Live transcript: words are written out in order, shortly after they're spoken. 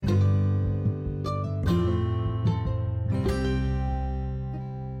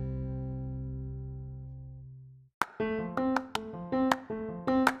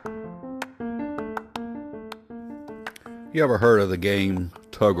You ever heard of the game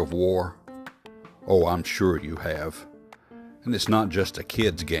Tug of War? Oh, I'm sure you have. And it's not just a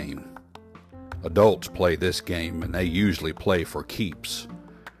kid's game. Adults play this game, and they usually play for keeps.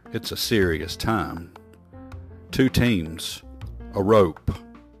 It's a serious time. Two teams, a rope,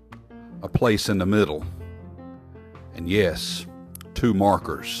 a place in the middle, and yes, two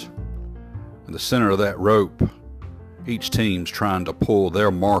markers. In the center of that rope, each team's trying to pull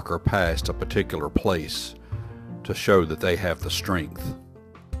their marker past a particular place to show that they have the strength.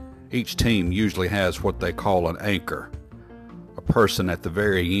 Each team usually has what they call an anchor, a person at the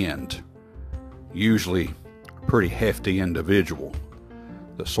very end, usually a pretty hefty individual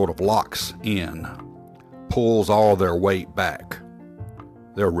that sort of locks in, pulls all their weight back.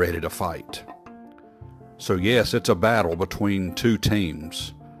 They're ready to fight. So yes, it's a battle between two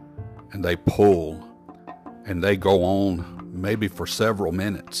teams, and they pull, and they go on maybe for several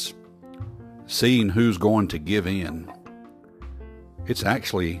minutes, seeing who's going to give in. It's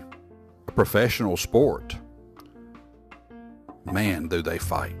actually a professional sport. Man, do they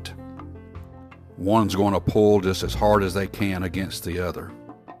fight. One's going to pull just as hard as they can against the other.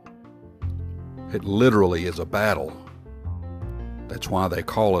 It literally is a battle. That's why they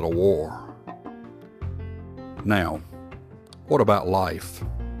call it a war. Now, what about life?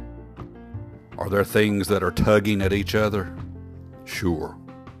 Are there things that are tugging at each other? Sure.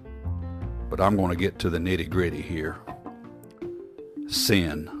 But I'm going to get to the nitty-gritty here.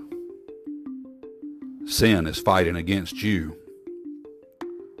 Sin. Sin is fighting against you.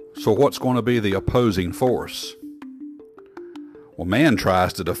 So what's going to be the opposing force? Well, man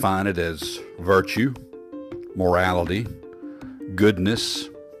tries to define it as virtue, morality, goodness,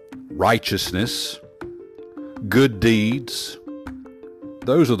 righteousness, good deeds.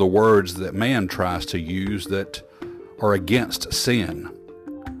 Those are the words that man tries to use that are against sin.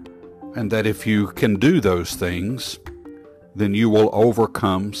 And that if you can do those things, then you will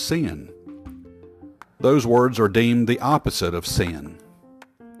overcome sin. Those words are deemed the opposite of sin.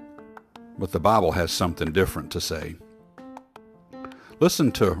 But the Bible has something different to say.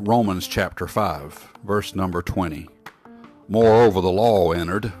 Listen to Romans chapter 5, verse number 20. Moreover, the law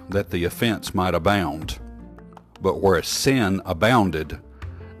entered, that the offense might abound. But where sin abounded,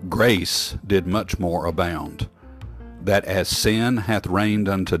 grace did much more abound, that as sin hath reigned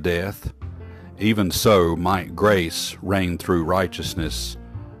unto death, even so might grace reign through righteousness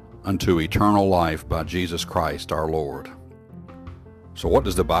unto eternal life by Jesus Christ our Lord. So what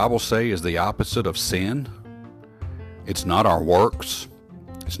does the Bible say is the opposite of sin? It's not our works.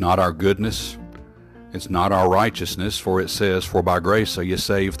 It's not our goodness. It's not our righteousness, for it says, For by grace are ye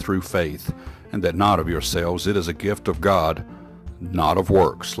saved through faith, and that not of yourselves, it is a gift of God, not of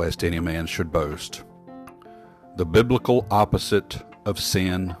works, lest any man should boast. The biblical opposite of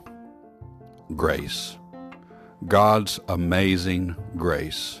sin, grace. God's amazing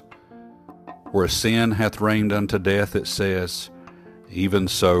grace. Where sin hath reigned unto death, it says, even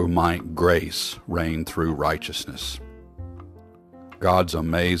so might grace reign through righteousness. God's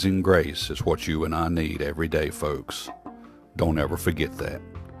amazing grace is what you and I need every day, folks. Don't ever forget that.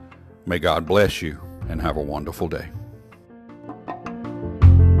 May God bless you, and have a wonderful day.